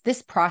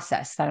this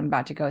process that I'm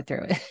about to go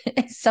through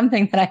is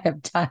something that I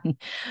have done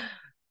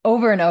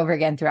over and over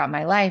again throughout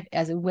my life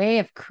as a way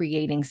of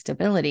creating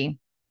stability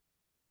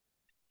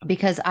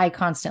because I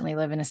constantly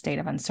live in a state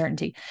of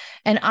uncertainty.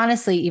 And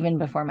honestly, even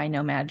before my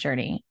nomad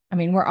journey, I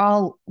mean,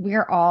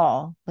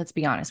 let's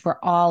be honest, we're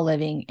all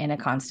living in a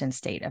constant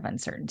state of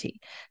uncertainty.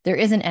 There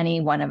isn't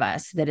any one of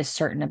us that is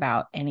certain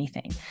about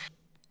anything.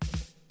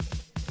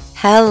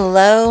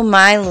 Hello,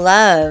 my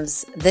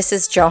loves. This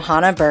is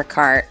Johanna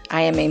Burkhart.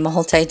 I am a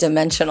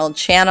multidimensional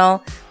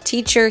channel,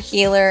 teacher,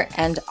 healer,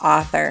 and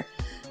author.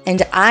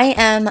 And I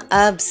am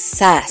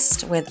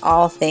obsessed with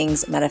all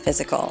things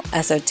metaphysical,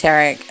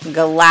 esoteric,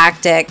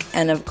 galactic,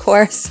 and of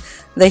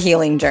course, the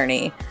healing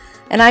journey.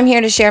 And I'm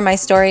here to share my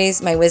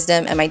stories, my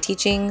wisdom, and my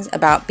teachings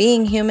about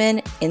being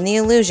human in the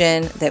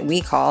illusion that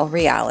we call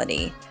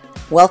reality.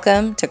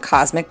 Welcome to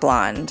Cosmic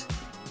Blonde.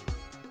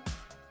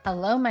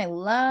 Hello, my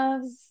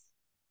loves.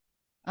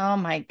 Oh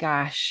my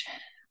gosh.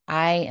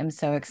 I am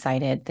so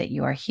excited that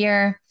you are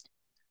here.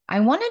 I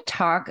want to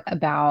talk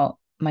about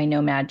my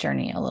nomad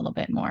journey a little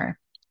bit more.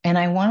 And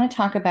I want to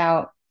talk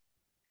about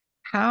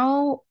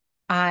how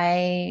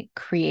I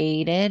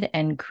created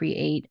and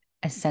create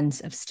a sense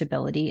of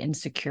stability and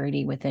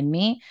security within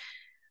me,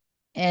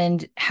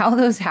 and how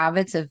those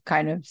habits have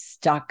kind of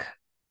stuck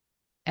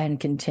and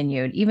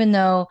continued, even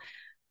though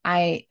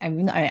I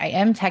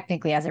am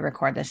technically, as I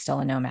record this, still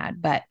a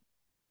nomad, but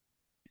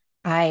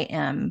I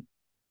am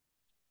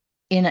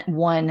in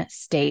one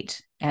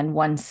state and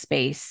one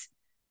space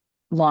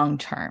long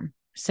term.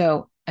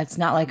 So it's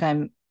not like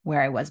I'm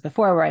where I was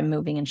before, where I'm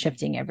moving and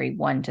shifting every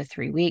 1 to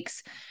 3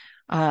 weeks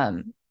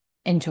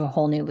into a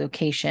whole new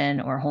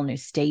location or a whole new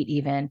state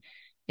even.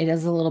 It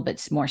is a little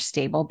bit more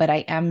stable, but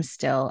I am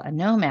still a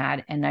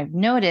nomad. And I've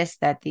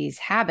noticed that these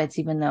habits,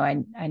 even though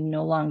I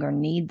no longer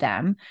need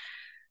them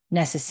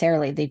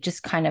necessarily, they've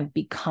just kind of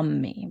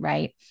become me,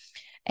 right?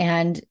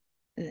 And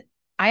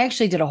I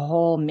actually did a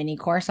whole mini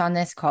course on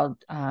this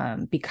called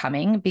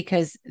Becoming,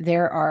 because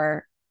there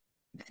are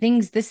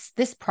things,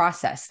 this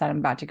process that I'm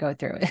about to go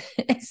through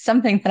is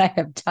something that I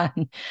have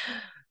done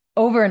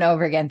over and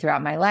over again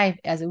throughout my life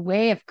as a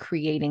way of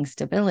creating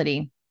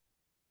stability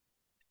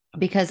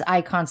because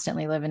I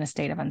constantly live in a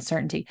state of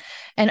uncertainty.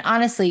 And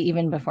honestly,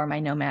 even before my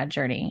nomad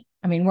journey,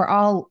 I mean,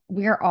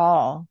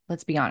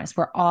 let's be honest,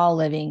 we're all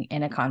living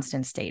in a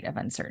constant state of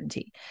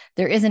uncertainty.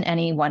 There isn't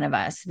any one of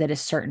us that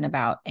is certain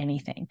about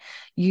anything.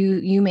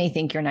 You may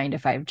think your 9 to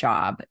 5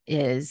 job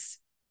is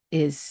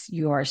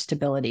your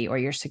stability or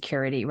your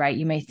security, right?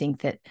 You may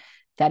think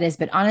that is,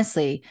 but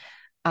honestly,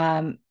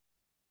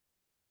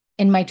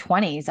 in my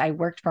 20s, I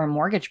worked for a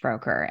mortgage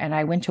broker, and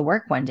I went to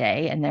work one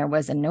day and there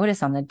was a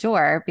notice on the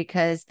door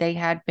because they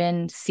had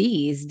been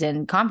seized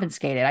and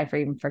confiscated. I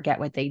even forget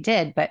what they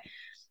did, but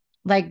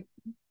like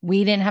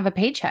we didn't have a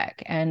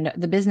paycheck and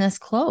the business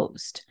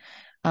closed.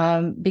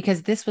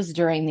 Because this was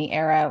during the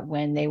era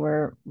when they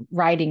were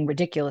writing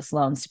ridiculous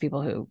loans to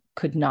people who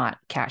could not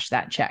cash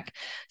that check.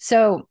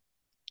 So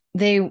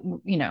they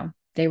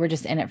were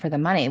just in it for the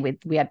money.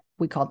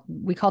 We called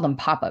them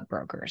pop-up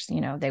brokers.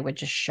 They would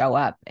just show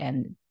up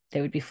and they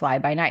would be fly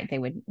by night. They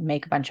would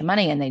make a bunch of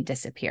money and they'd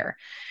disappear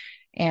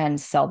and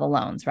sell the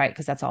loans, right?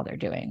 Because that's all they're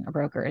doing. A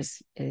broker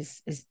is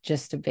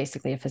just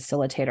basically a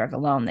facilitator of the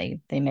loan.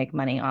 They make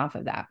money off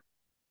of that.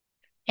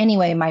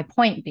 Anyway, my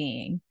point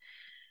being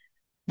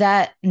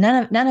that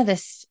none of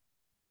us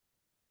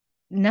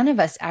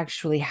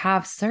actually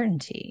have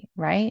certainty,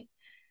 right?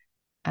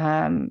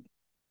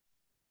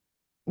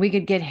 We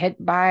could get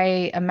hit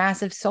by a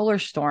massive solar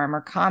storm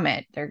or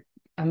comet.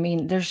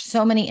 There's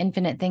so many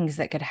infinite things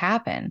that could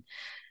happen.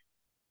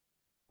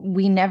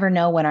 We never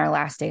know when our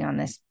last day on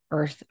this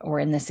earth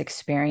or in this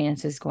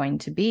experience is going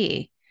to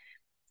be.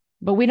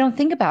 But we don't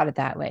think about it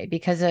that way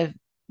because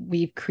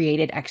we've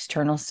created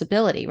external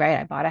stability, right?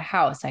 I bought a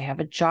house, I have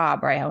a job,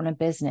 or I own a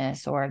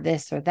business, or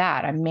this or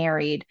that. I'm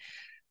married,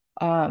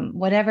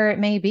 whatever it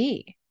may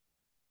be.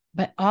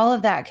 But all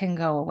of that can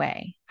go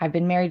away. I've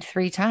been married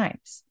 3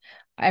 times.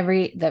 We're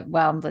not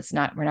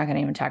going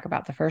to even talk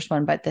about the first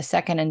one, but the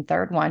second and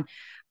third one,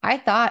 I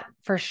thought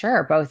for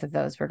sure both of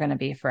those were going to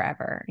be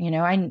forever.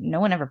 No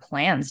one ever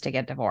plans to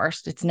get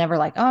divorced. It's never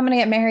like, oh, I'm going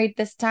to get married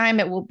this time.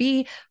 It will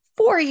be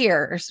 4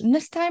 years, and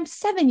this time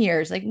 7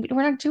 years. Like,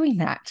 we're not doing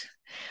that.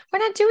 We're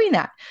not doing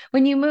that.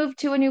 When you move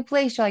to a new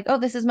place, you're like, oh,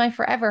 this is my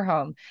forever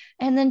home.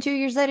 And then 2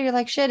 years later, you're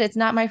like, shit, it's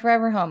not my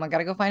forever home. I got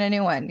to go find a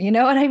new one. You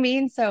know what I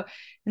mean? So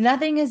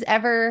nothing is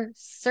ever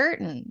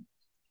certain,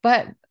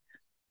 but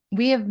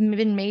we have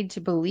been made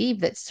to believe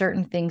that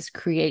certain things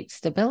create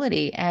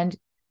stability. And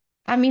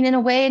I mean,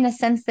 in a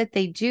sense that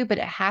they do, but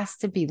it has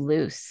to be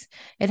loose.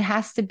 It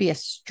has to be a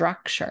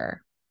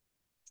structure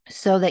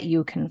so that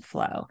you can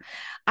flow.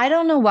 I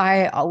don't know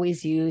why I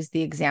always use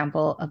the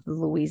example of the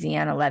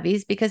Louisiana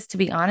levees, because to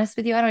be honest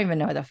with you, I don't even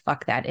know what the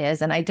fuck that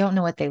is. And I don't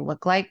know what they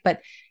look like,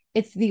 but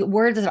it's the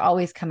words that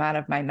always come out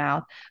of my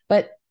mouth.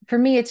 But for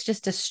me, it's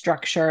just a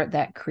structure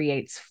that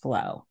creates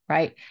flow,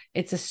 right?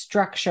 It's a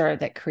structure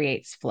that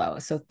creates flow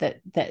so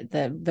that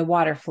the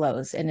water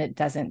flows and it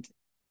doesn't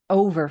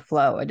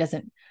overflow. It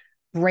doesn't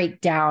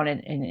break down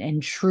and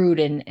intrude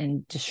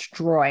and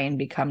destroy and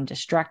become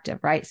destructive,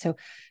 right? So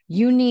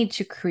you need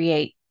to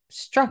create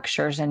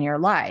structures in your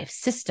life,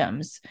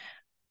 systems,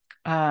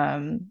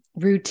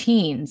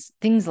 routines,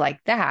 things like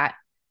that,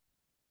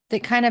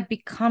 that kind of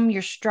become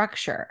your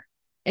structure.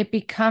 It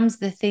becomes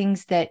the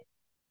things that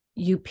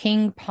you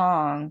ping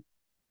pong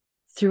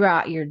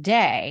throughout your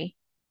day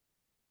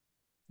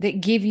that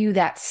give you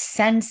that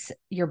sense,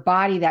 your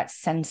body, that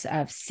sense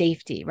of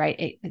safety,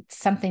 right? It's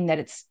something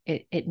that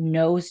it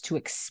knows to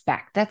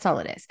expect. That's all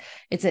it is.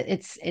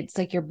 It's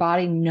like your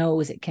body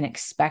knows it can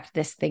expect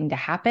this thing to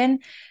happen.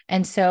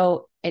 And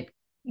so it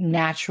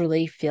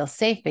naturally feels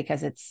safe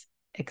because it's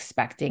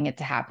expecting it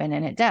to happen,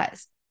 and it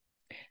does.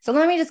 So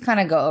let me just kind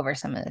of go over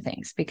some of the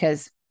things,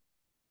 because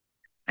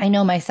I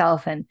know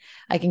myself and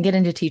I can get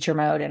into teacher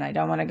mode, and I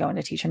don't want to go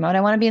into teacher mode.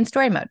 I want to be in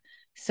story mode.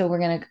 So we're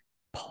going to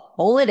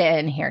pull it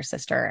in here,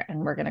 sister,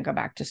 and we're going to go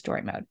back to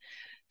story mode.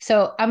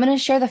 So I'm going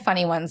to share the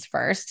funny ones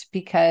first,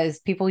 because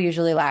people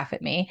usually laugh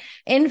at me.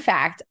 In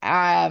fact,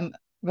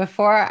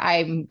 before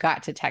I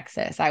got to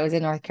Texas, I was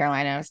in North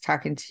Carolina. I was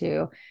talking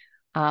to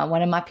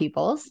one of my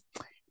peoples,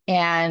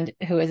 and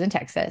who is in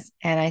Texas.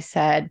 And I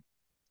said,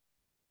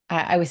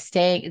 I was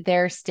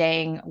they're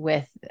staying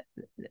with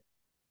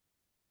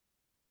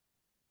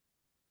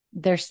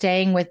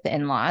the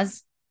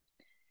in-laws,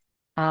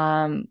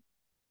 um,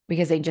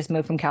 because they just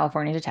moved from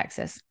California to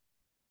Texas.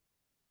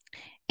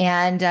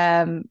 And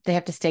they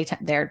have to stay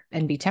there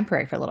and be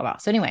temporary for a little while.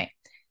 So anyway,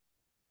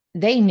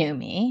 they knew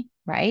me,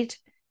 right?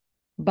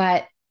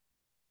 But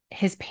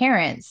his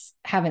parents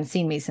haven't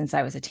seen me since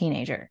I was a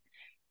teenager.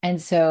 And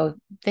so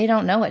they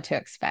don't know what to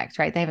expect,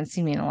 right? They haven't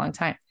seen me in a long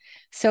time.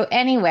 So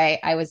anyway,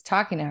 I was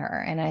talking to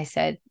her, and I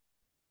said,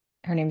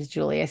 her name's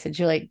Julie. I said,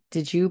 Julie,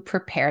 did you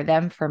prepare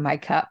them for my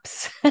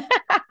cups?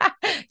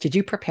 Did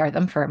you prepare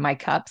them for my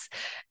cups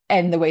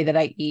and the way that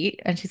I eat?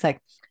 And she's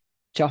like,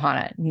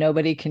 Johanna,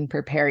 nobody can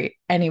prepare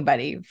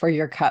anybody for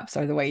your cups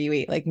or the way you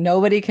eat. Like,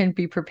 nobody can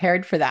be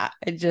prepared for that.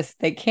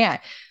 They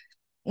can't.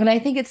 And I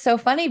think it's so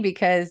funny,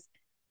 because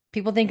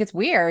people think it's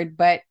weird,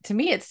 but to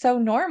me, it's so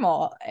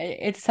normal.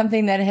 It's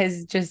something that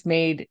has just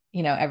made,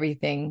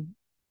 everything,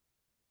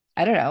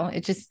 I don't know.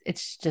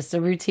 It's just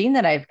a routine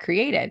that I've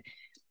created.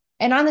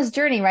 And on this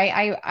journey,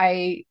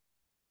 right,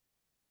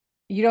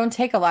 you don't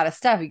take a lot of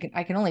stuff.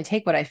 I can only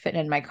take what I fit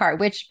in my car,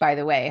 which, by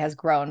the way, has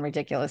grown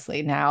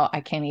ridiculously. Now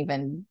I can't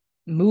even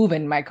move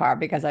in my car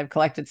because I've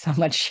collected so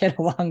much shit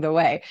along the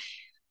way.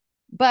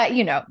 But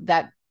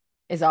that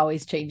is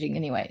always changing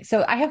anyway.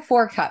 So I have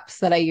 4 cups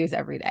that I use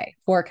every day.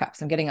 4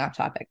 cups. I'm getting off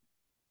topic.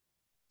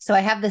 So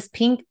I have this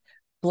pink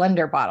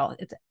blender bottle.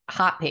 It's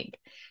hot pink.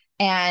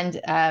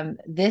 And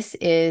this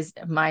is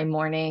my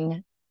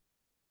morning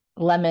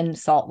lemon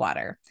salt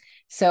water.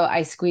 So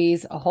I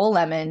squeeze a whole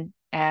lemon,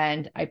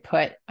 and I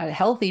put a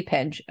healthy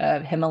pinch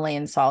of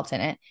Himalayan salt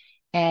in it.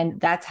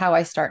 And that's how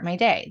I start my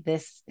day.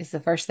 This is the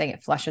first thing.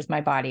 It flushes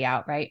my body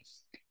out, right?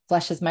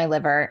 Flushes my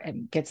liver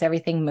and gets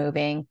everything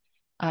moving.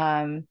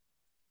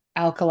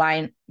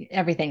 Alkaline,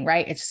 everything,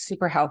 right? It's a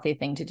super healthy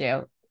thing to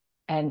do.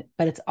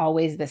 But it's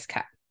always this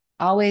cup,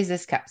 always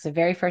this cup. It's the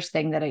very first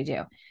thing that I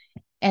do.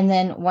 And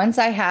then once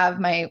I have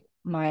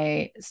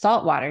my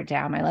salt water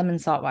down, my lemon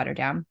salt water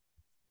down,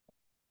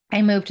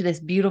 I move to this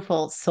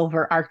beautiful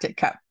silver Arctic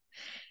cup.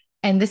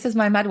 And this is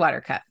my mud water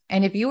cup.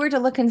 And if you were to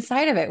look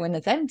inside of it when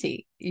it's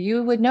empty,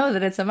 you would know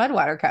that it's a mud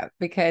water cup,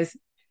 because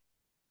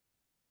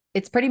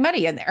it's pretty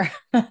muddy in there.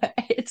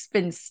 It's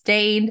been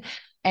stained.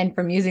 And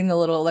from using the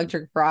little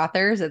electric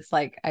frothers, it's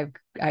like I'm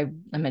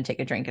going to take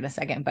a drink in a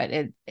second, but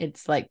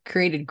it's like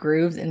created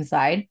grooves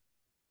inside.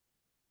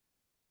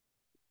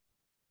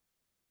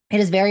 It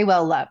is very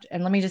well loved.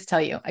 And let me just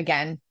tell you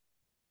again,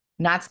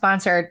 not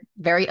sponsored,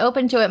 very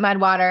open to it,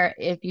 Mudwater.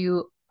 If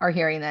you are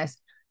hearing this,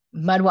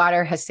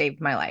 Mudwater has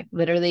saved my life.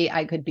 Literally,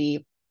 I could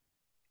be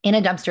in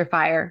a dumpster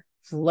fire,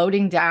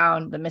 floating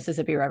down the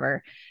Mississippi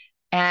River,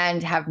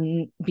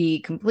 and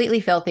be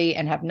completely filthy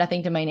and have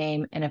nothing to my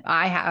name. And if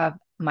I have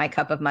my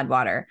cup of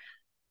Mudwater,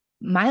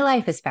 my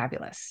life is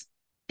fabulous.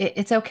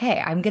 It's okay.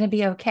 I'm going to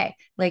be okay.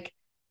 Like,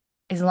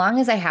 as long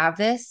as I have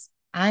this,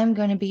 I'm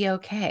going to be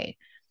okay,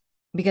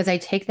 because I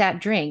take that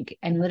drink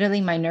and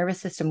literally my nervous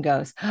system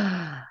goes,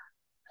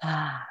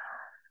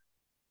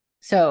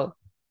 So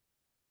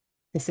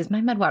this is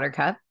my Mudwater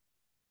cup,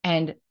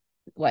 and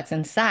what's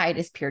inside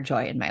is pure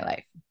joy in my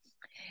life.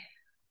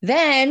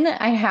 Then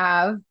I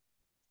have,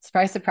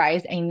 surprise,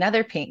 surprise,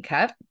 another pink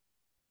cup.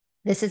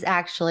 This is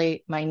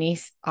actually my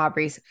niece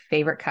Aubrey's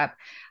favorite cup.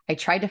 I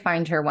tried to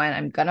find her one.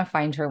 I'm going to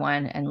find her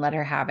one and let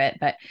her have it.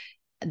 But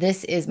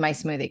this is my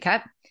smoothie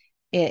cup.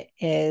 It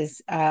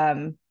is,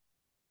 I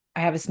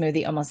have a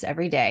smoothie almost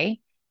every day.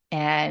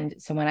 And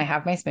so when I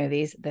have my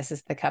smoothies, this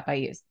is the cup I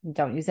use.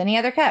 Don't use any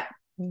other cup.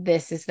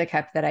 This is the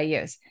cup that I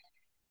use.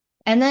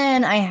 And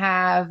then I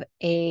have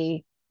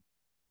hold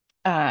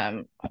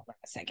on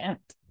a second.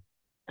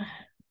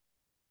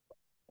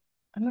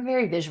 I'm a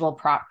very visual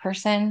prop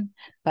person,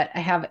 but I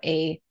have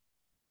a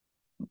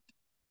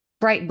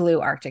bright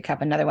blue Arctic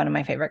cup, another one of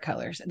my favorite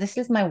colors. This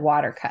is my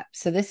water cup.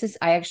 So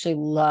I actually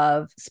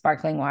love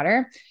sparkling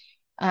water.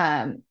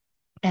 Um,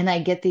 and I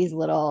get these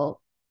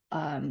little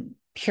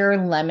pure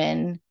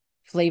lemon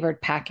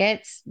flavored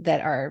packets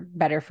that are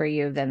better for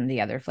you than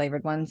the other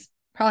flavored ones.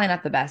 Probably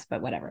not the best,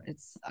 but whatever.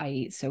 I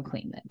eat so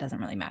clean that it doesn't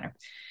really matter.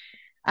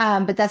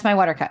 But that's my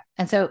water cup.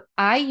 And so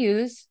I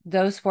use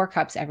those 4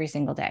 cups every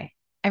single day.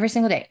 Every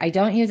single day. I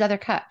don't use other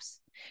cups.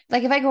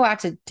 Like if I go out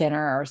to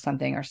dinner or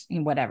something or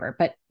whatever,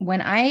 but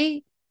when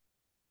I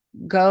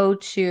go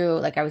to,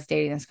 like I was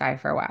dating this guy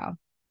for a while,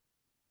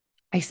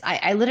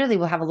 I literally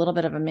will have a little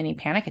bit of a mini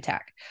panic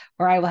attack,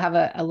 or I will have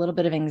a little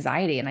bit of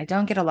anxiety. And I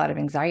don't get a lot of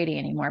anxiety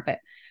anymore, but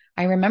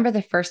I remember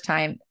the first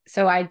time.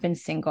 So I'd been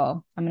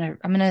single. I'm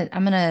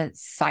gonna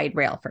side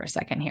rail for a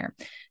second here.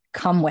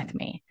 Come with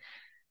me.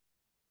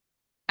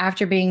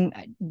 After being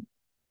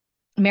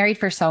married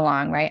for so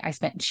long, right? I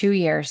spent 2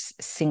 years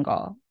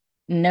single,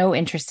 no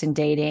interest in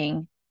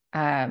dating,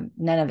 none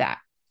of that.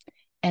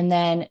 And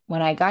then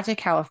when I got to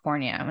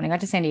California, when I got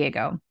to San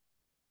Diego,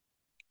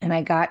 and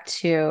I got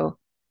to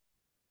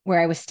where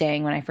I was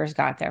staying when I first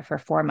got there for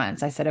 4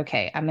 months, I said,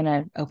 okay, I'm going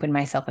to open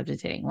myself up to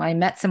dating. Well, I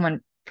met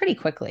someone pretty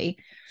quickly.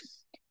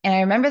 And I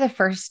remember the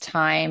first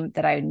time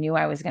that I knew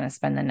I was going to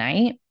spend the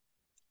night,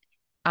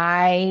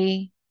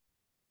 I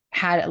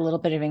had a little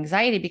bit of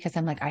anxiety because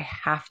I'm like, I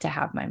have to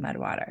have my mud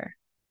water.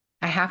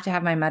 I have to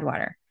have my mud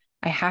water.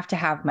 I have to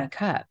have my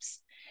cups.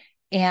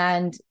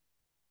 And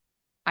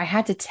I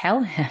had to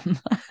tell him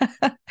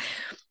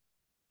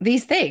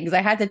these things.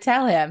 I had to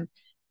tell him.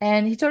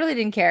 And he totally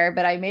didn't care,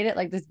 but I made it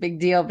like this big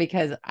deal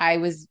because I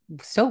was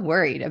so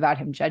worried about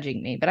him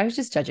judging me. But I was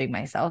just judging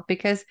myself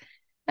because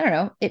I don't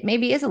know, it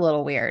maybe is a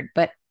little weird,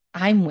 but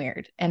I'm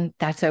weird and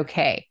that's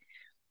okay.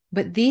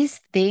 But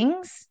these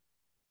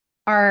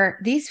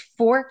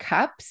 4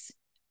 cups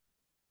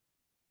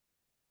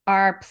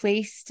are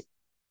placed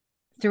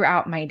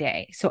throughout my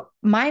day. So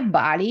my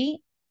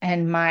body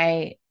and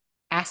my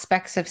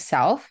aspects of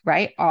self,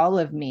 right? All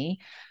of me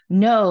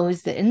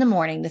knows that in the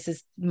morning,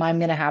 I'm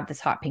going to have this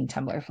hot pink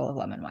tumbler full of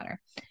lemon water.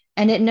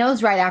 And it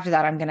knows right after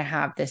that, I'm going to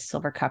have this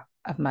silver cup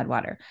of mud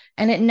water.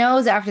 And it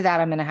knows after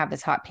that, I'm going to have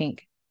this hot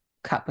pink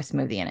cup with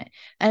smoothie in it.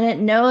 And it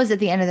knows at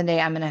the end of the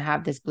day, I'm going to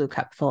have this blue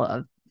cup full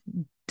of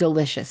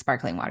delicious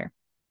sparkling water.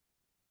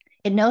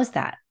 It knows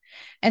that.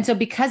 And so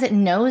because it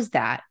knows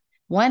that,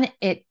 one,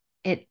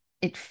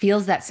 it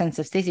feels that sense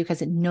of safety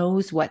because it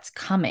knows what's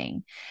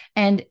coming.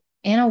 And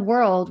in a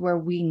world where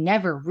we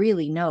never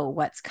really know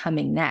what's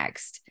coming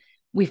next,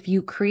 if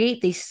you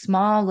create these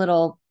small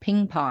little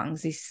ping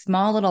pongs, these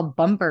small little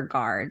bumper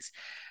guards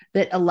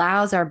that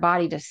allows our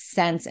body to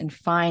sense and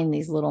find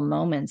these little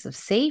moments of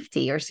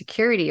safety or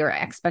security or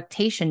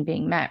expectation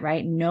being met,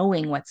 right?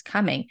 Knowing what's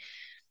coming,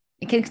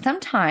 it can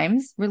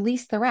sometimes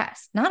release the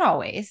rest. Not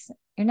always.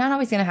 You're not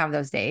always going to have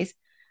those days,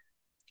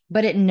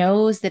 but it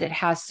knows that it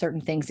has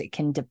certain things it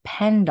can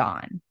depend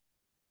on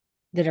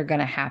that are going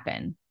to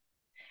happen.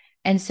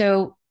 And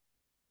so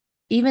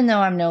even though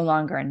I'm no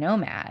longer a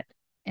nomad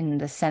in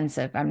the sense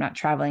of I'm not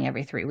traveling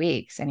every 3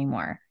 weeks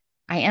anymore,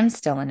 I am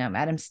still a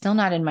nomad. I'm still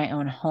not in my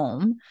own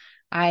home.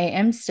 I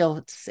am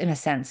still, in a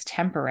sense,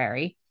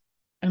 temporary.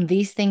 And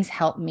these things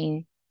help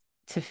me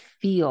to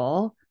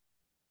feel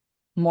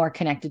more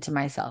connected to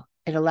myself.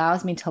 It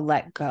allows me to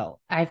let go.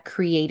 I've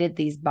created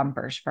these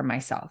bumpers for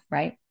myself,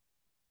 right?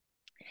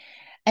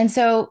 And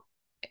so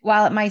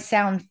while it might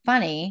sound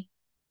funny,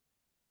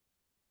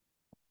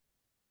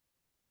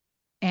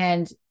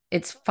 and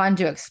it's fun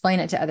to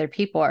explain it to other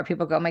people, or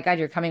people go, oh my God,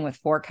 you're coming with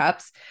 4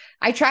 cups.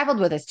 I traveled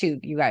with us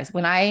too, you guys.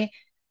 When I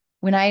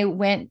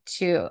went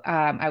to,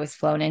 I was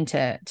flown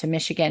into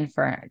Michigan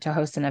to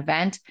host an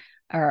event,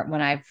 or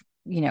when I've,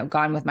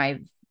 gone with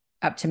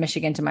up to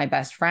Michigan to my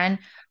best friend,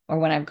 or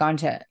when I've gone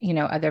to,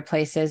 other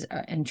places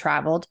and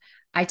traveled,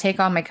 I take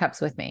all my cups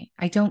with me.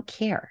 I don't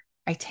care.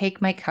 I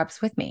take my cups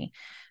with me.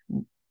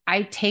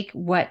 I take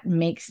what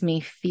makes me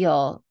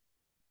feel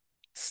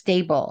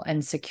stable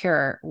and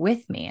secure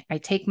with me. I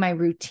take my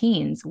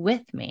routines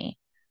with me,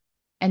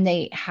 and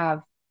they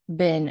have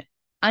been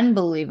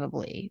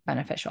unbelievably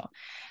beneficial.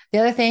 The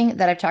other thing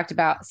that I've talked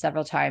about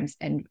several times,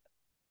 and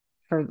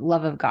for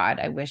love of God,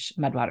 I wish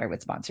Mudwater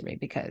would sponsor me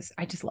because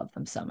I just love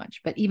them so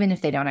much. But even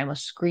if they don't, I will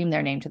scream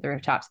their name to the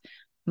rooftops.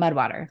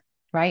 Mudwater,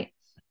 right?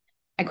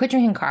 I quit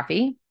drinking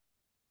coffee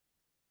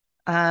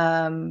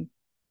about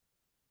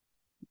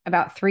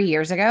 3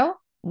 years ago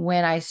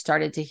when I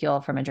started to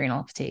heal from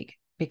adrenal fatigue,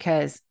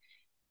 because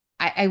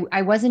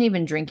I wasn't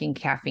even drinking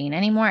caffeine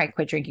anymore. I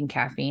quit drinking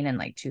caffeine in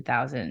like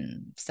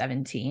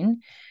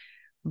 2017,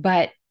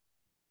 but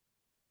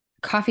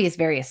coffee is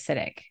very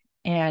acidic,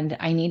 and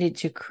I needed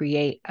to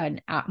create a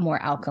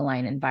more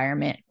alkaline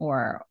environment,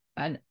 or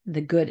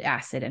the good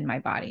acid in my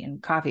body.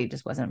 And coffee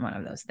just wasn't one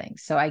of those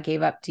things. So I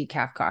gave up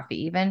decaf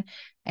coffee even.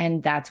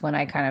 And that's when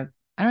I don't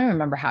even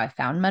remember how I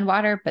found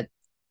Mudwater, but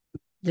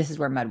this is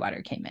where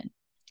Mudwater came in.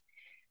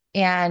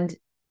 And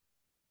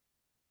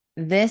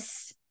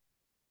this,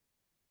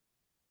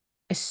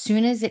 as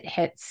soon as it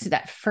hits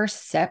that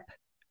first sip,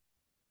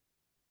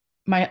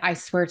 I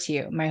swear to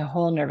you, my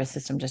whole nervous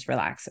system just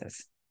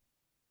relaxes.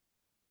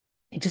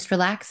 It just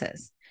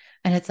relaxes.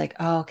 And it's like,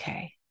 oh,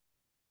 okay,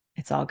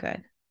 it's all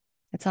good.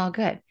 It's all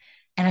good.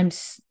 And I'm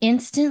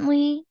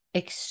instantly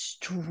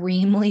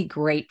extremely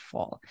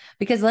grateful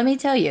because let me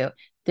tell you,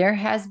 there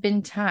has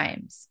been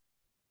times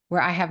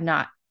where I have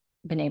not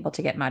been able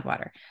to get mud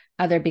water,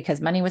 either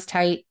because money was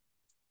tight,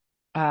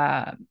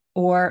 uh,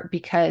 or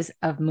because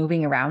of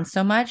moving around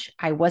so much.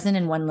 I wasn't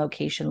in one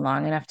location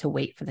long enough to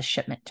wait for the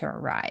shipment to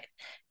arrive,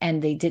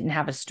 and they didn't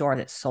have a store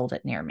that sold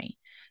it near me.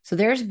 So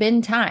there's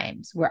been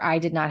times where I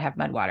did not have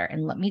mud water.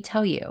 And let me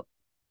tell you,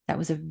 that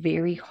was a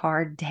very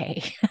hard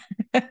day,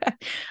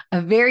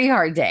 a very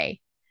hard day.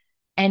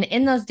 And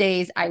in those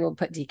days, I will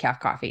put decaf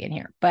coffee in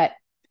here, but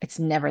it's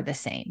never the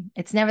same.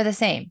 It's never the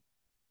same.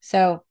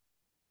 So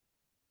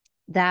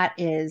that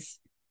is,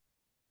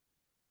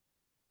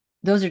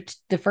 those are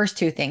the first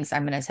two things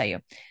I'm going to tell you.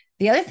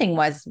 The other thing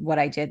was what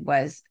I did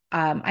was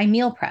I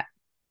meal prep.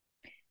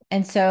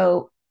 And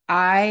so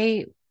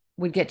I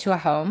would get to a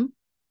home,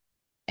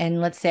 and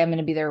let's say I'm going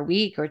to be there a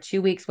week or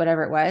 2 weeks,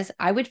 whatever it was.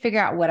 I would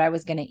figure out what I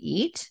was going to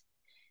eat,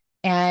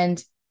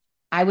 and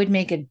I would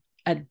make a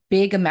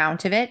big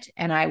amount of it,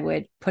 and I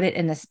would put it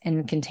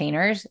in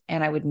containers,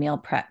 and I would meal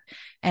prep,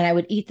 and I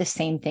would eat the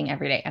same thing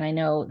every day. And I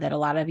know that a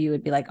lot of you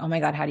would be like, oh my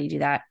God, how do you do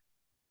that?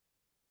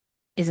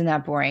 Isn't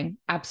that boring?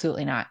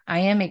 Absolutely not. I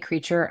am a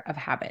creature of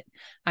habit.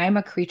 I am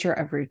a creature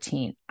of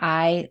routine.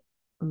 I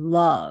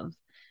love,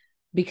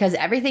 because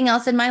everything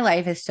else in my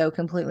life is so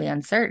completely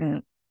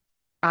uncertain.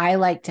 I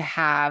like to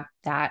have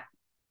that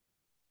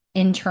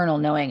internal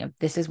knowing of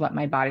this is what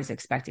my body's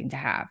expecting to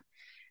have.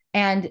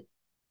 And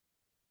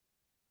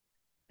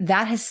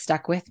that has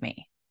stuck with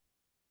me.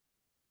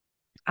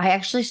 I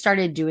actually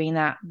started doing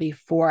that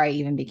before I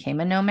even became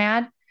a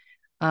nomad,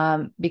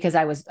 because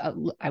I was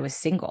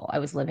single. I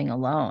was living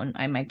alone.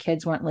 My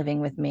kids weren't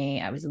living with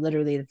me. I was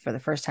literally, for the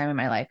first time in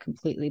my life,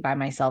 completely by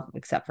myself,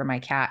 except for my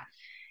cat.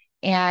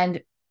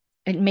 And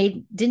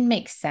it didn't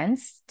make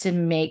sense to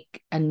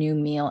make a new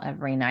meal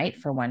every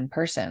night for one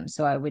person.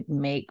 So I would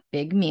make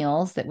big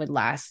meals that would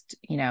last,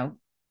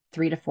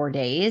 3 to 4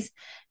 days.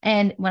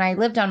 And when I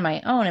lived on my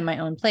own in my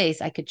own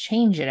place, I could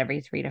change it every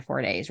 3 to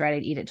 4 days, right?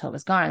 I'd eat it till it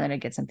was gone, and then I'd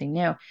get something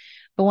new.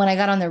 But when I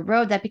got on the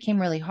road, that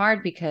became really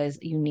hard because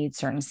you need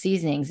certain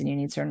seasonings, and you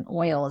need certain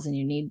oils, and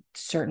you need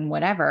certain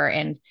whatever.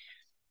 And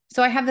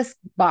so I have this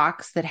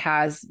box that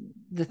has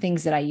the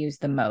things that I use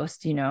the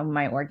most,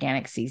 my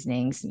organic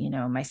seasonings,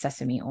 my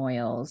sesame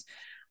oils,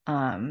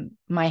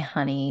 my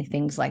honey,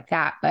 things like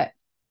that. But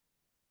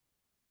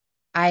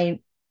I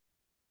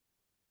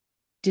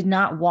did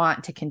not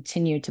want to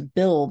continue to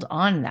build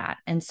on that.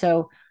 And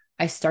so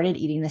I started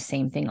eating the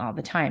same thing all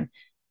the time.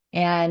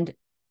 And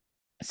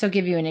so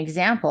give you an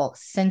example,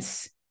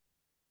 since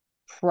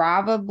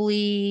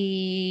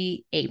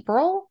probably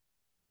April,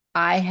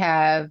 I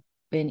have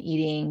been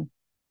eating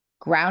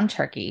ground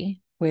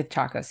turkey with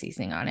taco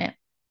seasoning on it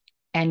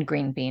and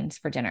green beans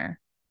for dinner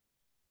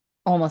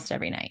almost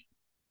every night,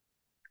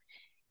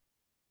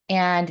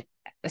 and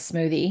a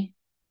smoothie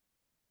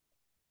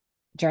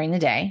during the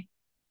day,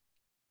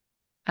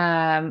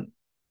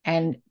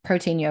 and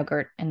protein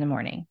yogurt in the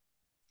morning.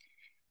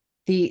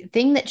 The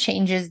thing that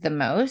changes the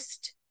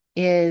most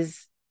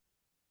is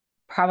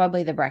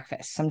probably the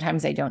breakfast.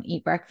 Sometimes I don't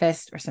eat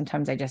breakfast, or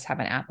sometimes I just have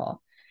an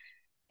apple.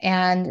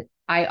 And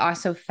I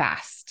also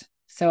fast.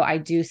 So I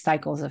do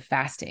cycles of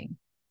fasting.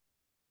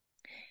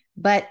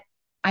 But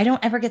I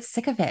don't ever get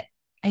sick of it.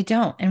 I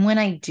don't. And when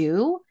I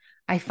do,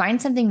 I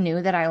find something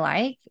new that I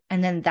like,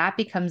 and then that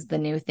becomes the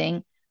new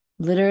thing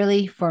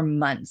literally for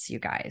months, you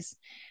guys.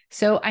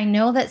 So I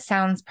know that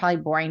sounds probably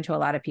boring to a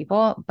lot of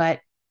people, but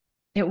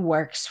it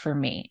works for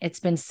me.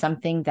 It's been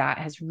something that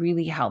has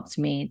really helped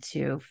me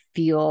to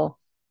feel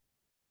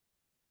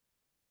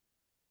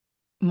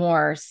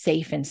more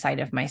safe inside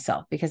of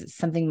myself, because it's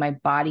something my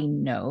body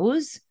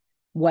knows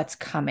what's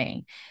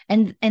coming.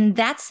 And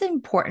that's the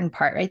important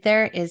part right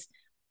there, is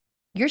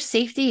your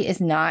safety is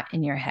not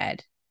in your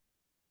head,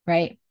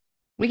 right?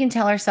 We can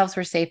tell ourselves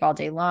we're safe all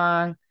day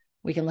long.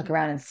 We can look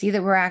around and see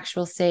that we're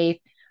actual safe.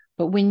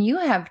 But when you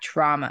have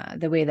trauma,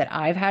 the way that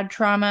I've had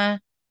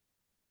trauma,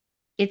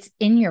 it's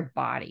in your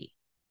body.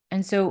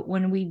 And so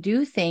when we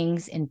do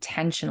things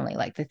intentionally,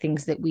 like the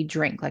things that we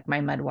drink, like my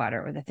mud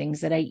water, or the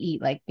things that I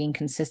eat, like being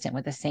consistent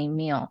with the same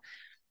meal,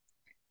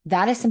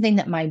 that is something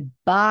that my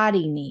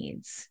body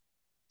needs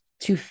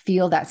to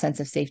feel that sense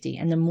of safety.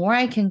 And the more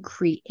I can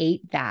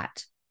create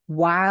that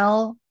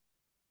while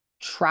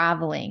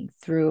traveling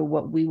through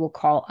what we will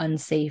call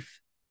unsafe,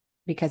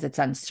 because it's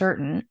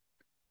uncertain,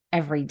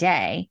 every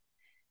day,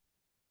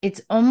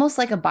 it's almost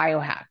like a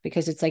biohack,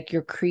 because it's like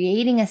you're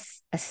creating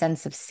a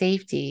sense of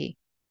safety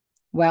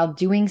while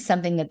doing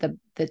something that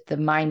the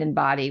mind and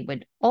body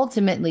would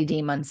ultimately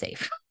deem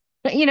unsafe.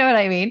 You know what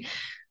I mean?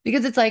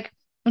 Because it's like,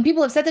 when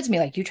people have said that to me,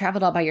 like, you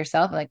traveled all by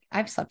yourself, like,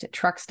 I've slept at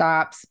truck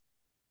stops,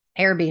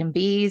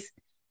 Airbnbs,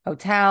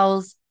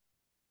 hotels.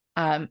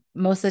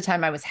 Most of the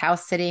time I was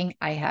house sitting.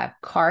 I have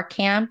car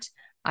camped.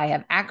 I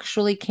have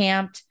actually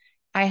camped.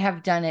 I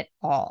have done it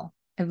all.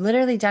 I've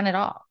literally done it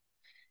all.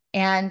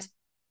 And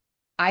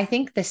I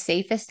think the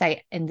safest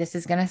and this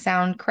is going to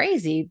sound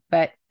crazy,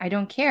 but I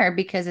don't care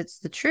because it's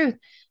the truth.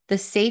 The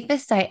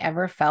safest I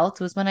ever felt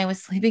was when I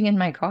was sleeping in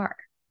my car,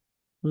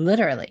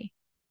 literally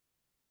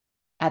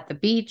at the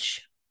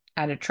beach,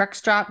 at a truck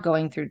stop,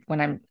 going through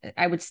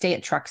I would stay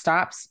at truck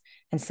stops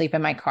and sleep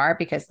in my car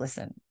because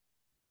listen,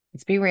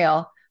 let's be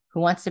real.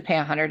 Who wants to pay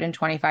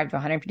 $125 to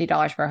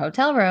 $150 for a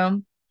hotel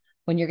room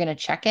when you're going to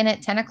check in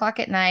at 10 o'clock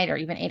at night or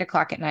even 8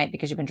 o'clock at night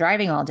because you've been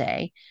driving all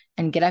day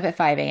and get up at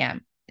 5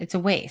 a.m.? It's a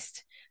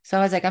waste. So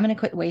I was like, I'm going to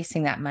quit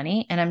wasting that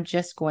money and I'm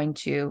just going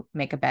to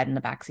make a bed in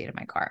the backseat of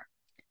my car.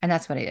 And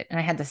that's what I did. And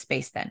I had the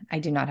space then. I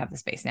do not have the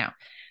space now.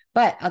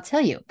 But I'll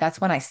tell you,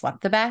 that's when I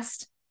slept the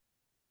best.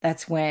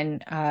 That's when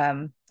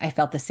I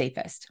felt the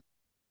safest.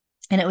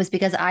 And it was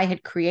because I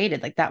had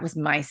created, like, that was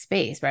my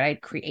space, right? I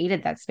had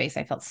created that space.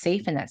 I felt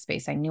safe in that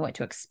space. I knew what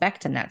to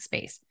expect in that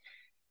space.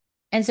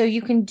 And so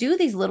you can do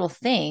these little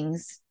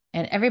things,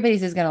 and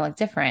everybody's is going to look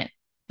different.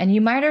 And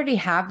you might already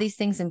have these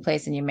things in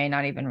place and you may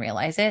not even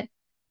realize it,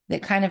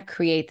 that kind of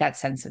create that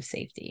sense of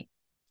safety,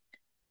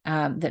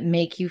 that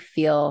make you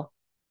feel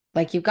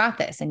like you've got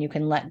this and you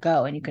can let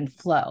go and you can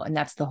flow. And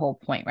that's the whole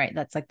point, right?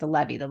 That's like the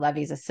levee. The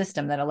levee is a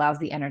system that allows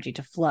the energy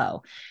to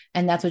flow.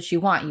 And that's what you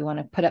want. You want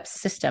to put up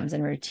systems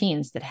and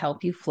routines that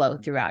help you flow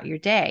throughout your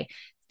day,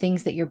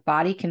 things that your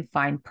body can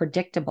find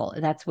predictable.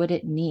 That's what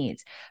it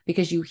needs,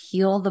 because you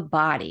heal the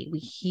body. We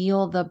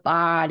heal the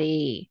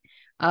body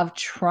of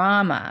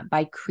trauma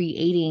by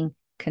creating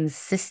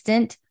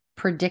consistent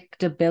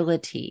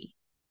predictability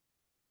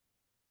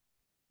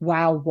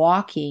while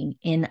walking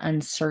in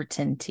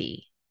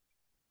uncertainty.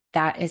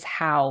 That is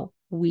how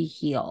we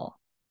heal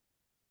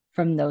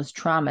from those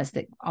traumas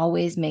that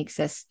always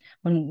makes us,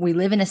 when we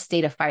live in a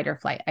state of fight or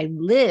flight. I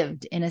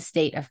lived in a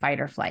state of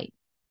fight or flight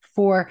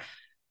for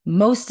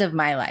most of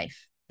my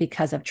life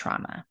because of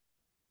trauma.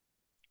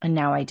 And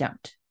now I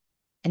don't.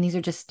 And these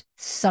are just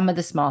some of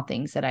the small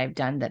things that I've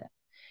done that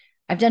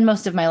I've done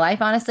most of my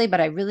life, honestly,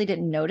 but I really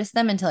didn't notice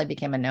them until I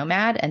became a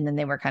nomad. And then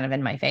they were kind of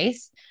in my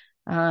face.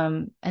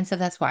 And so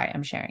that's why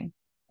I'm sharing.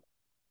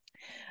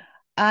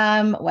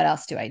 What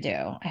else do? I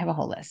have a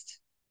whole list.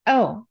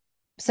 Oh,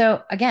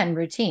 so again,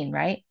 routine,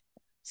 right?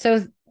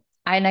 So,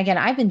 and again,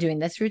 I've been doing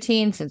this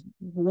routine since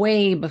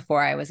way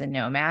before I was a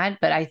nomad,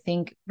 but I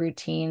think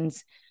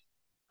routines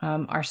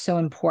are so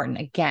important.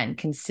 Again,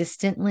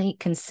 consistent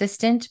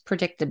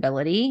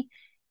predictability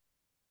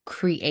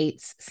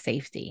creates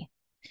safety.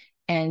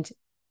 And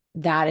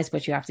that is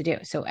what you have to do.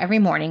 So every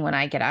morning when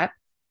I get up,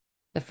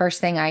 the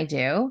first thing I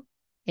do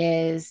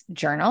is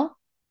journal.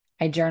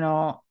 I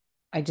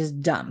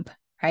just dump,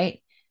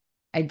 right?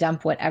 I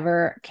dump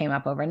whatever came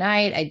up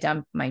overnight. I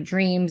dump my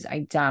dreams. I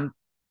dump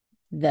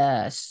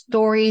the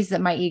stories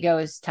that my ego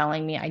is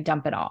telling me. I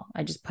dump it all.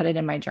 I just put it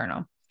in my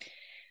journal.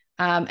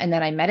 And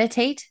then I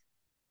meditate.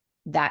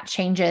 That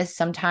changes.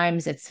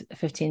 Sometimes it's a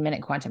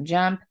 15-minute quantum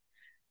jump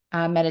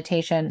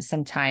meditation.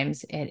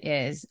 Sometimes it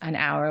is an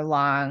hour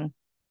long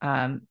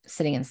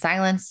sitting in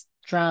silence,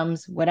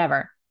 drums,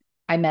 whatever.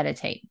 I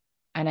meditate.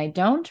 And I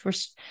don't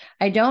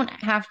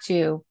have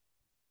to,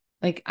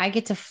 like, I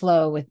get to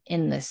flow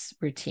within this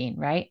routine,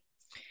 right?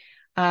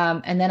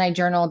 And then I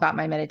journal about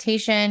my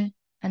meditation,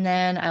 and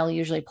then I'll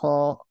usually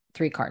pull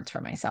 3 cards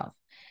for myself.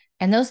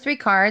 And those 3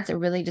 cards are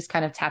really just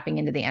kind of tapping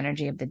into the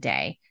energy of the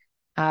day.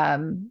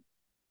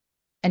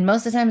 And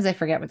most of the times I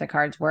forget what the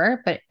cards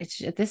were, but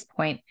it's at this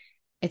point,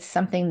 it's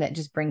something that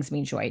just brings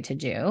me joy to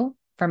do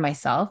for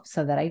myself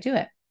so that I do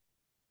it.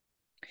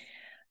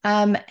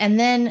 And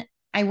then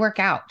I work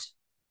out.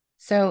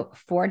 So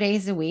 4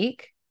 days a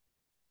week,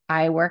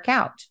 I work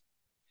out.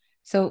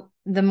 So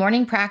the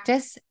morning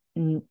practice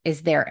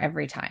is there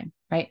every time,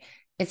 right?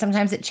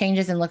 Sometimes it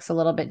changes and looks a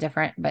little bit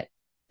different, but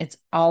it's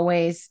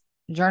always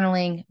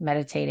journaling,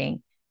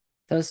 meditating,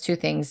 those 2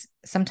 things.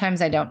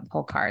 Sometimes I don't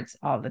pull cards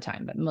all the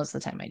time, but most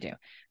of the time I do.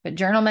 But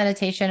journal,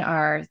 meditation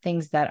are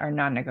things that are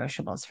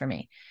non-negotiables for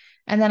me.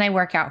 And then I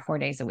work out 4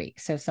 days a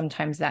week. So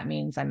sometimes that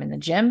means I'm in the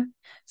gym.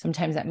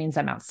 Sometimes that means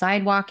I'm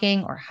outside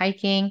walking or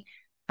hiking.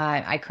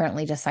 I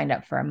currently just signed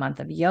up for a month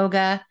of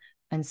yoga.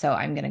 And so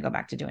I'm going to go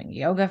back to doing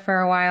yoga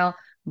for a while.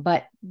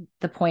 But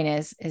the point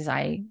is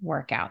I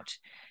work out.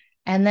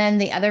 And then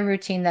the other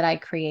routine that I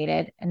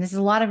created, and this is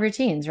a lot of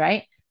routines,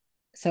 right?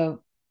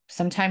 So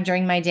sometime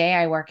during my day,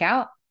 I work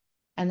out.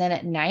 And then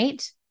at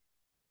night,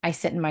 I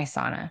sit in my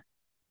sauna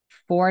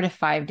 4 to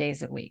 5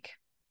 days a week.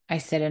 I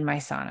sit in my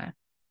sauna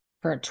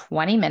for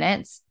 20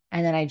 minutes,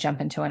 and then I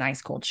jump into an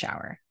ice cold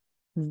shower.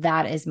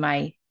 That is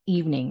my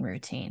evening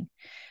routine.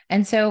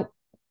 And so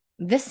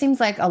this seems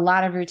like a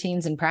lot of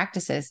routines and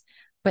practices,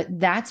 but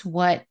that's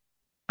what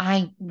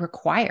I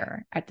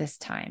require at this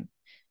time.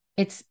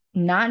 It's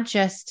not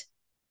just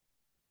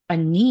a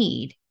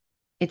need.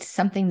 It's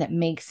something that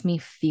makes me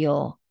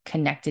feel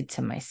connected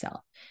to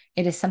myself.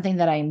 It is something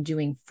that I am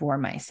doing for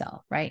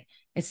myself, right?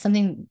 It's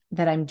something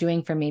that I'm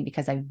doing for me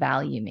because I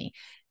value me.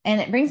 And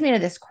it brings me to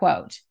this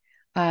quote.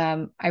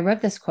 I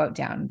wrote this quote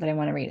down that I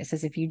want to read. It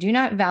says, if you do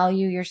not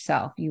value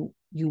yourself, you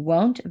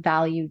won't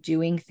value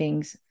doing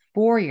things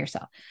for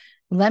yourself.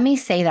 Let me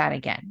say that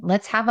again.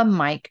 Let's have a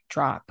mic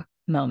drop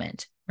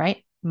moment,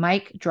 right?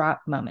 Mic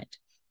drop moment.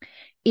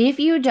 If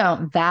you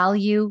don't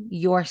value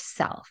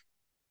yourself,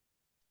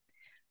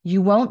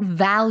 you won't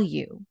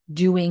value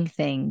doing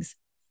things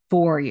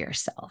for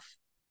yourself.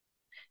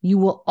 You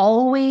will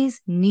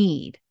always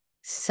need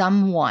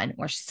someone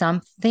or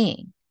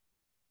something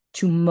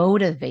to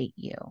motivate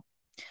you,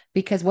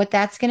 because what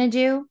that's going to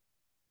do,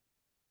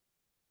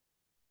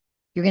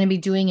 you're going to be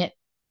doing it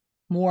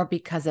more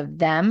because of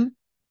them,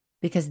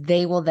 because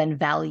they will then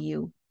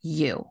value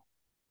you.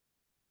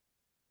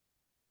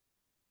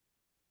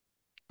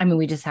 I mean,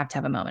 we just have to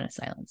have a moment of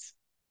silence.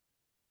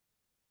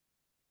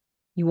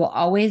 You will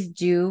always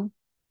do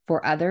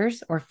for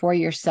others or for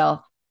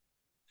yourself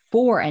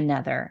for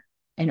another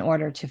in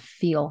order to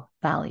feel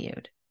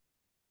valued.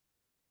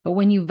 But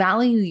when you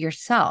value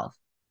yourself,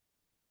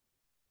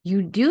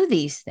 you do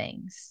these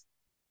things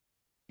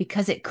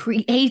because it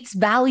creates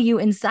value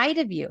inside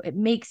of you. It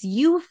makes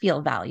you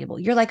feel valuable.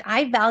 You're like,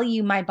 I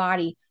value my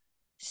body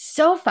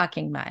so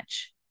fucking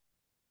much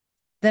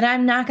that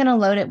I'm not going to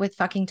load it with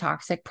fucking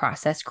toxic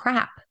processed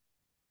crap.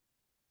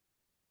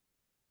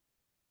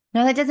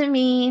 Now, that doesn't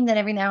mean that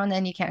every now and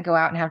then you can't go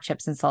out and have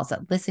chips and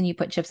salsa. Listen, you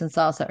put chips and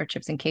salsa or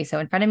chips and queso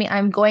in front of me,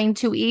 I'm going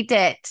to eat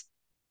it.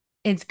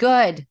 It's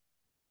good.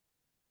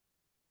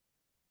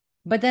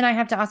 But then I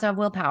have to also have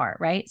willpower,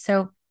 right?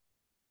 So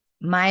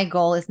my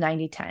goal is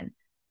 90-10.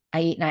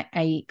 I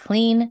eat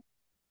clean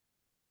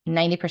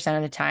 90%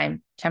 of the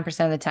time.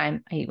 10% of the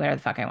time, I eat whatever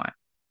the fuck I want.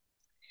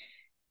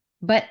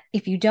 But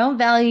if you don't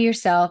value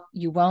yourself,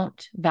 you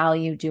won't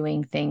value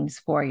doing things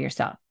for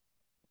yourself.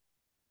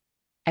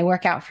 I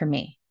work out for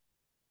me.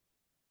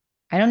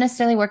 I don't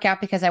necessarily work out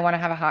because I want to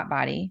have a hot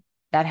body.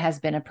 That has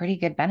been a pretty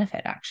good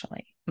benefit,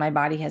 actually. My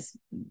body has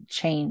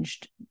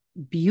changed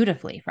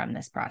beautifully from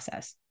this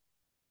process.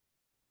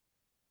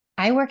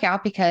 I work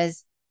out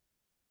because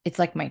it's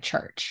like my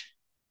church.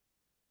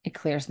 It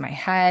clears my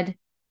head.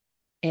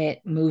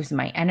 It moves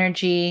my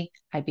energy.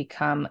 I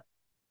become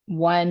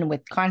one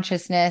with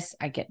consciousness.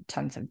 I get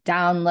tons of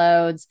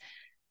downloads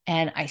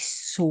and I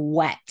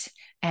sweat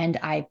and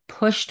I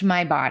pushed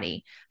my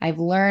body. I've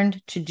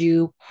learned to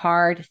do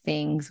hard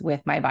things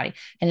with my body.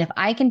 And if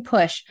I can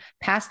push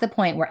past the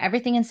point where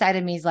everything inside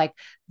of me is like,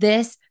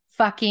 this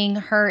fucking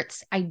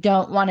hurts, I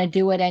don't want to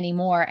do it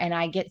anymore, and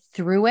I get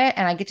through it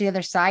and I get to the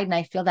other side and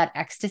I feel that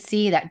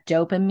ecstasy, that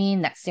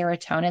dopamine, that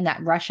serotonin,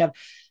 that rush of,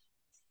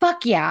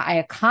 fuck yeah, I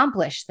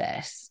accomplished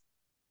this,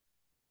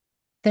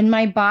 then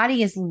my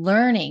body is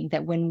learning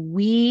that when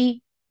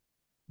we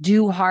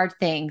do hard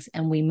things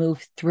and we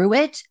move through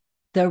it,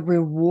 the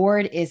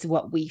reward is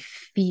what we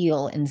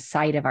feel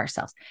inside of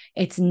ourselves.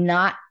 It's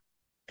not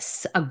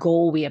a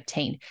goal we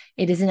obtained.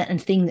 It isn't a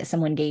thing that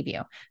someone gave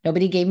you.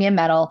 Nobody gave me a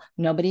medal.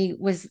 Nobody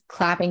was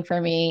clapping for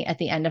me at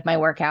the end of my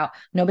workout.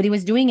 Nobody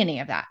was doing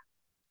any of that.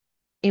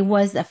 It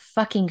was a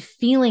fucking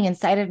feeling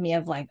inside of me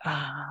of like,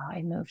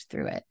 I moved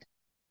through it.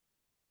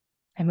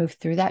 I moved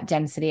through that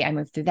density. I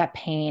moved through that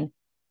pain.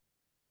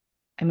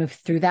 I moved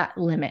through that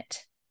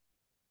limit.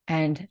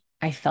 And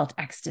I felt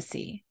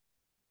ecstasy.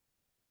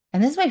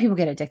 And this is why people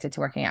get addicted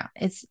to working out.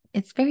 It's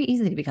very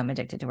easy to become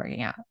addicted to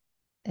working out.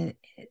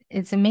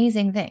 It's an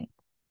amazing thing.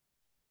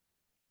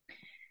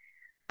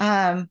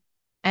 And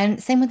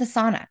same with the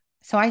sauna.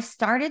 So I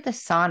started the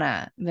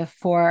sauna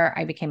before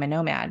I became a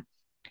nomad.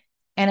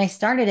 And I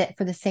started it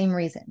for the same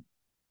reason.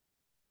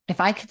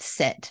 If I could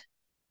sit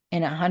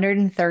in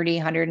 130,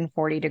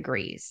 140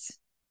 degrees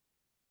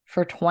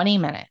for 20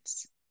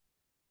 minutes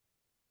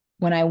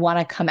when I want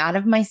to come out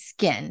of my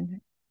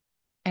skin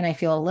and I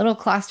feel a little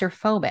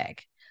claustrophobic,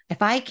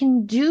 if I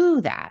can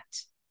do that,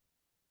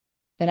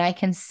 then I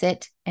can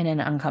sit in an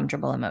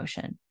uncomfortable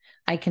emotion.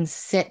 I can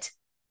sit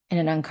in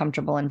an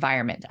uncomfortable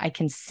environment. I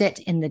can sit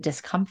in the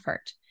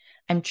discomfort.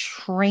 I'm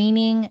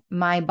training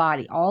my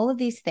body. All of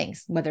these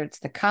things, whether it's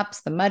the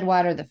cups, the mud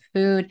water, the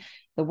food,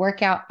 the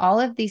workout,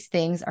 all of these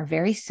things are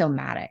very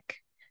somatic.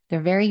 They're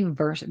very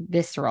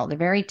visceral. They're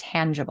very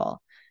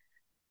tangible.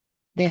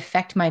 They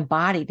affect my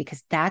body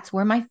because that's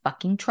where my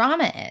fucking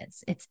trauma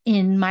is. It's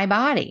in my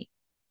body.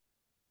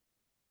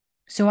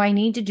 So I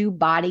need to do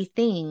body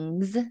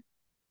things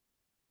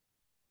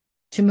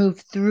to move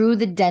through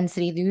the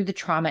density, through the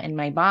trauma in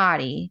my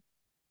body,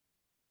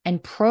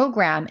 and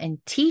program and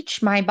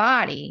teach my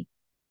body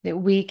that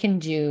we can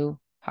do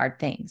hard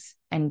things.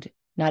 And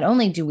not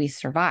only do we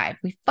survive,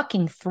 we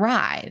fucking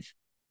thrive.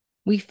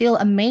 We feel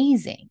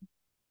amazing.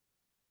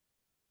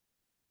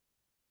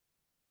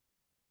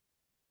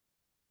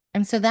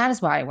 And so that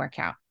is why I work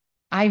out.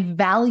 I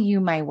value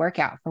my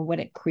workout for what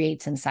it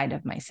creates inside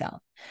of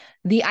myself.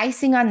 The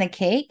icing on the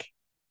cake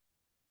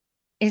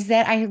is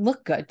that I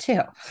look good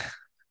too,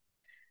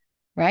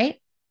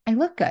 right? I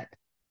look good.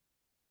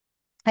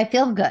 I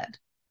feel good.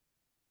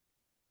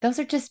 Those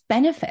are just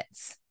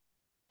benefits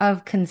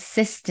of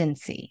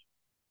consistency.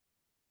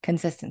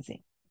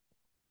 Consistency.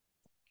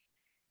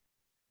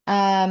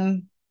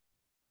 I'm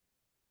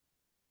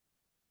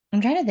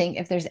trying to think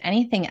if there's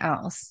anything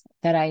else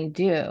that I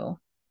do.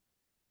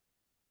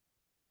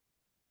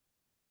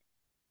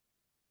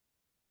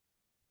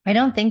 I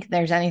don't think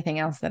there's anything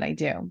else that I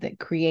do that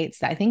creates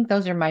that. I think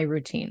those are my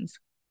routines.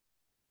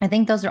 I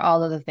think those are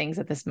all of the things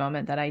at this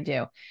moment that I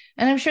do.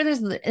 And I'm sure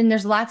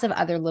there's lots of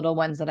other little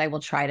ones that I will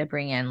try to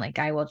bring in. Like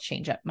I will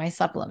change up my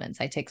supplements.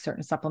 I take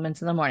certain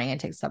supplements in the morning. I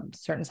take some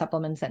certain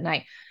supplements at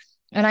night,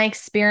 and I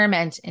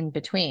experiment in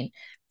between.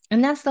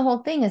 And that's the whole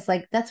thing, is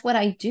like, that's what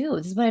I do.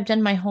 This is what I've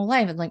done my whole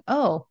life. I'm like,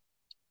 oh,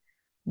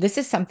 this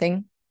is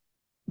something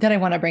that I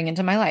want to bring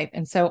into my life.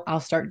 And so I'll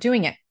start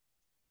doing it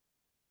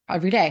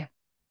every day.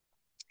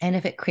 And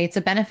if it creates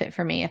a benefit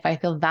for me, if I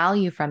feel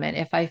value from it,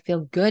 if I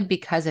feel good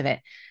because of it,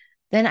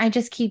 then I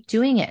just keep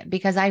doing it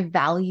because I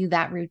value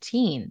that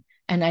routine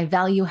and I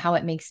value how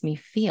it makes me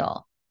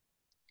feel.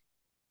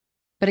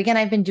 But again,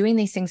 I've been doing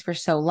these things for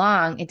so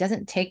long, it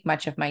doesn't take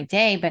much of my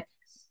day, but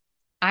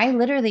I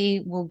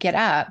literally will get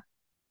up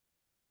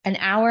an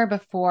hour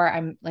before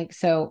I'm like,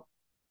 so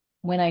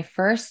when I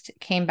first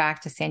came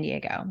back to San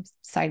Diego,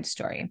 side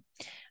story,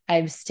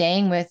 I was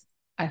staying with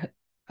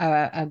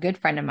a good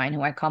friend of mine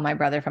who I call my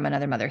brother from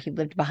another mother. He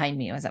lived behind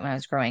me when I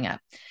was growing up.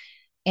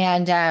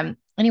 And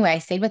anyway, I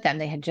stayed with them.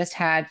 They had just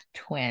had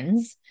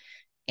twins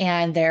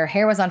and their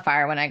hair was on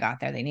fire when I got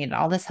there. They needed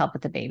all this help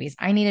with the babies.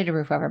 I needed a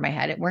roof over my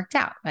head. It worked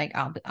out. Like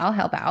I'll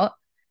help out.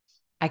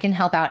 I can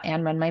help out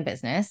and run my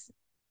business,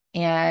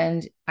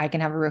 and I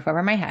can have a roof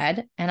over my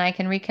head, and I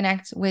can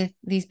reconnect with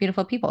these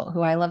beautiful people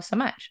who I love so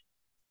much.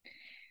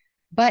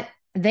 But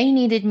they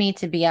needed me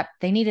to be up.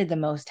 They needed the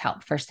most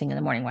help first thing in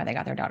the morning while they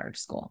got their daughter to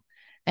school.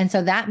 And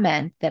so that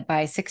meant that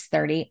by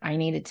 6:30, I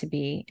needed to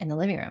be in the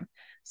living room.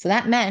 So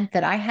that meant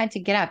that I had to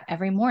get up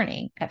every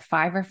morning at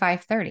 5 or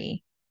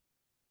 5:30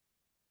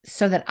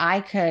 so that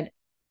I could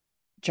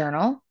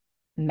journal,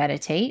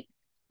 meditate,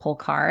 pull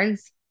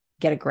cards,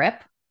 get a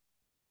grip,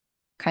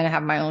 kind of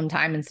have my own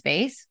time and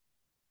space.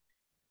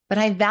 But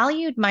I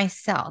valued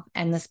myself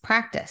and this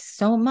practice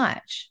so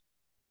much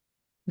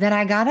that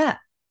I got up.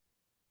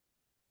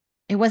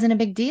 It wasn't a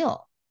big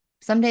deal.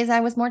 Some days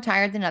I was more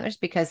tired than others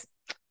because,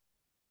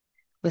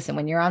 listen,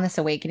 when you're on this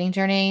awakening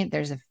journey,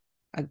 there's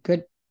a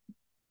good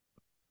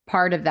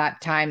part of that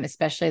time,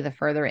 especially the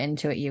further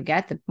into it you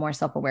get, the more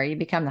self-aware you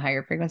become, the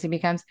higher frequency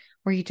becomes,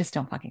 where you just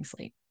don't fucking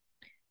sleep.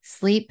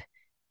 Sleep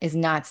is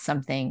not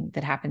something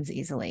that happens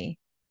easily.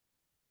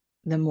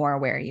 The more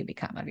aware you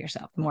become of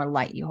yourself, the more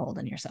light you hold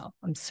in yourself.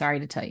 I'm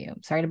sorry to tell you.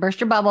 I'm sorry to burst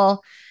your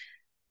bubble.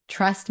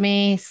 Trust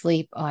me,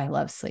 sleep. Oh, I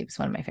love sleep. It's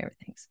one of my favorite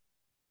things.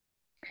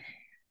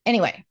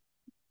 Anyway,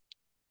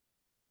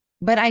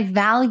 but I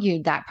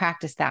valued that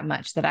practice that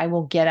much that I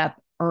will get up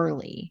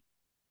early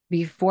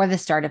before the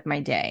start of my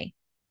day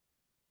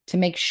to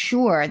make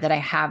sure that I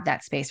have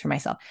that space for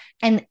myself.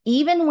 And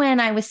even when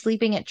I was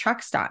sleeping at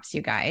truck stops,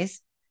 you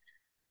guys,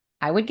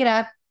 I would get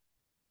up,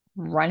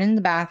 run in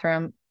the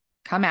bathroom,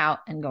 come out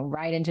and go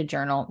right into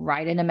journal,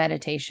 right into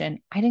meditation.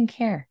 I didn't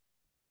care.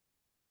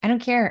 I don't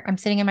care. I'm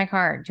sitting in my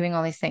car doing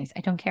all these things.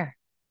 I don't care.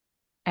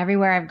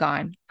 Everywhere I've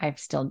gone, I've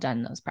still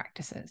done those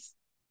practices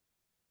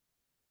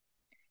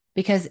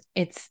because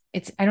I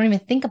don't even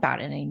think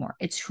about it anymore.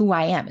 It's who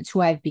I am. It's who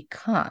I've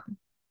become.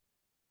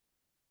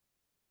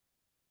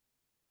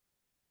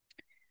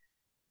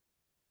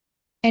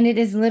 And it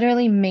has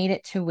literally made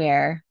it to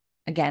where,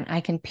 again,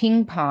 I can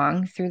ping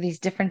pong through these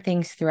different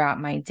things throughout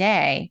my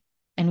day.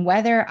 And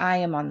whether I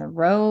am on the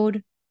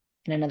road,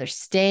 in another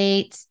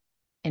state,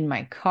 in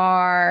my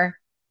car,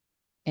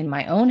 in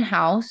my own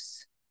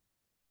house,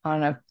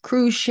 on a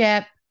cruise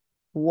ship,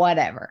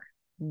 whatever,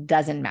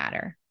 doesn't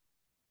matter.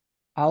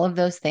 All of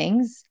those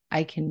things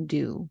I can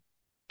do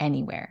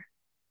anywhere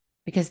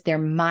because they're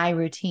my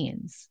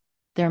routines.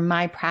 They're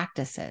my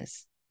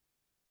practices.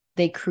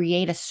 They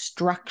create a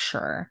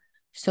structure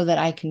so that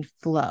I can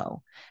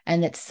flow.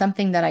 And it's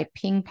something that I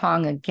ping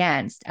pong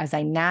against as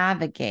I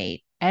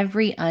navigate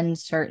every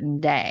uncertain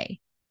day.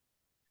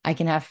 I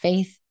can have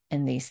faith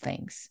in these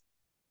things.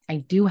 I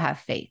do have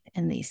faith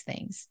in these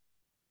things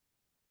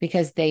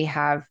because they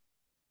have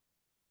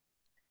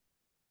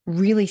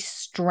really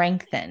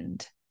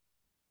strengthened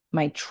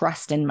my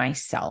trust in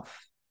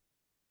myself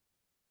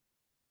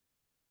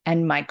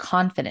and my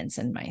confidence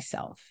in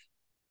myself.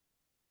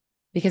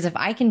 Because if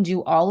I can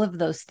do all of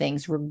those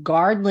things,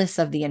 regardless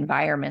of the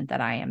environment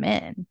that I am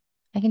in,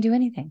 I can do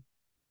anything.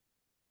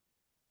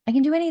 I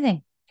can do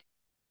anything.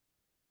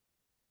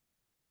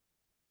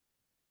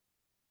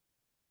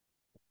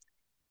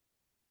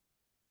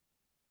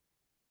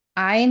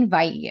 I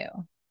invite you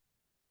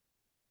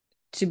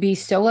to be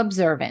so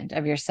observant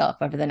of yourself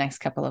over the next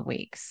couple of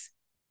weeks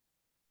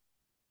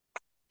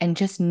and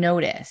just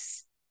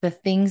notice the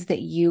things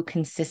that you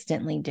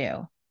consistently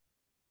do.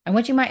 And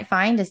what you might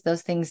find is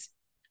those things,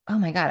 oh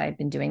my God, I've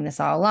been doing this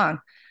all along.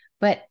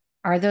 But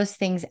are those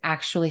things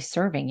actually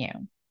serving you?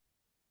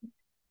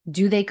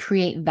 Do they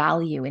create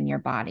value in your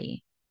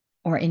body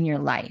or in your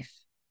life?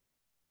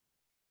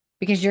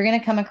 Because you're going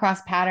to come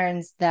across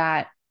patterns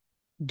that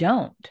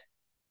don't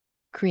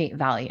create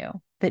value,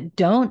 that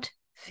don't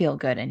feel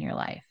good in your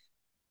life.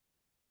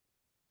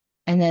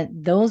 And that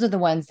those are the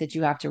ones that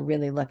you have to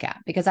really look at,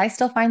 because I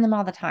still find them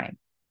all the time.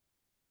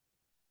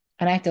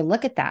 And I have to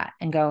look at that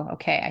and go,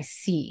 okay, I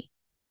see.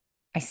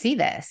 I see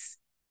this.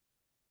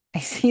 I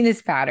see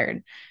this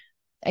pattern.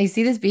 I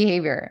see this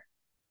behavior,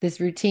 this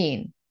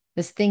routine,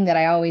 this thing that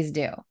I always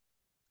do.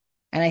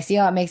 And I see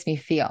how it makes me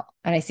feel.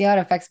 And I see how it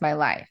affects my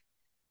life.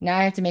 Now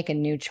I have to make a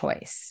new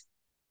choice.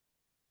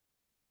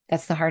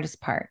 That's the hardest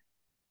part.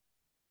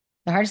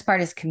 The hardest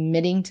part is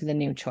committing to the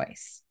new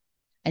choice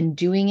and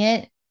doing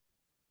it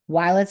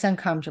while it's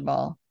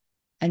uncomfortable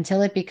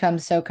until it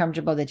becomes so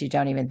comfortable that you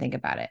don't even think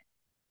about it.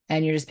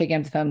 And you're just picking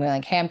up the phone and going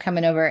like, hey, I'm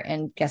coming over.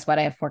 And guess what?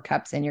 I have 4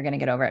 cups and you're going to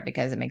get over it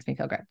because it makes me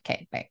feel good.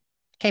 Okay, bye.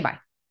 Okay, bye.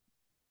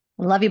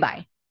 Love you,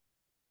 bye.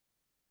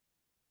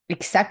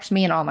 Accept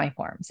me in all my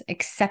forms.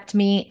 Accept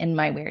me in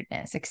my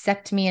weirdness.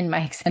 Accept me in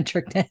my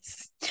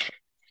eccentricness.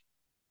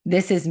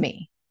 This is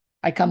me.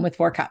 I come with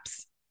 4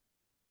 cups.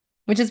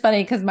 Which is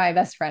funny because my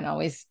best friend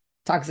always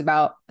talks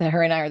about that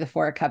her and I are the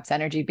 4 cups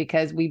energy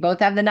because we both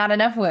have the not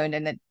enough wound,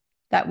 and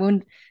that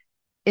wound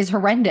is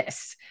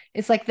horrendous.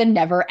 It's like the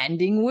never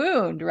ending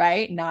wound,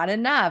 right? Not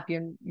enough.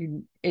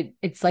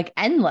 It's like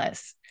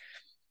endless.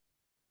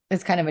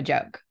 It's kind of a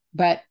joke,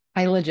 but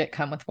I legit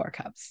come with 4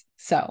 cups.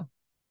 So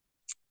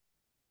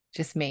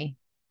just me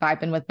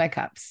vibing with my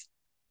cups.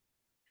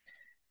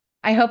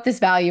 I hope this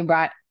value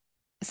brought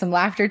some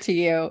laughter to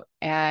you,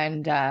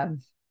 and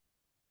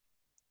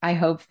I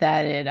hope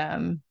that it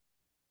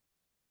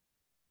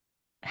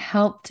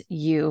helped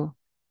you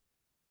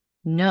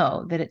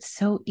know that it's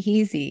so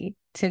easy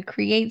to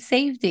create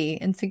safety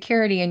and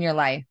security in your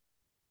life.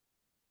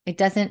 It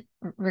doesn't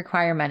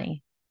require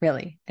money,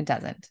 really. It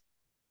doesn't.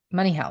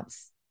 Money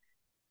helps.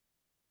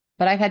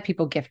 But I've had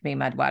people gift me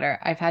mud water.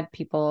 I've had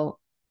people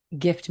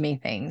gift me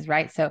things,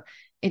 right? So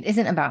it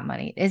isn't about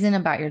money. It isn't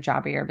about your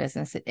job or your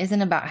business. It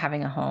isn't about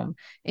having a home.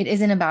 It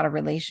isn't about a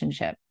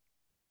relationship.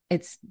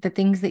 It's the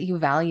things that you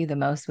value the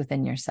most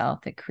within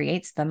yourself that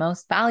creates the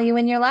most value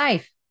in your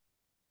life.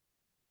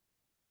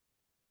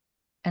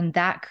 And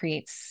that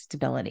creates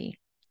stability.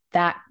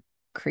 That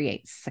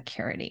creates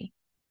security.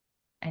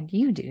 And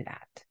you do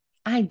that.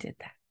 I did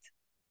that.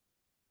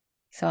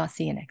 So I'll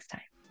see you next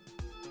time.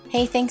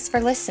 Hey, thanks for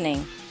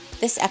listening.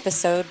 This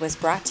episode was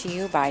brought to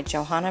you by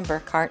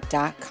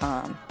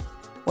johannaburkhart.com,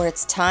 where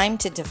it's time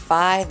to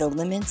defy the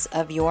limits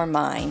of your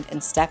mind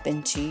and step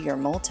into your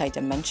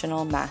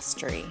multidimensional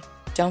mastery.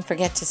 Don't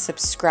forget to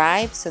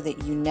subscribe so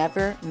that you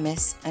never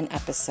miss an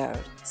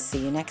episode. See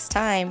you next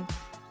time.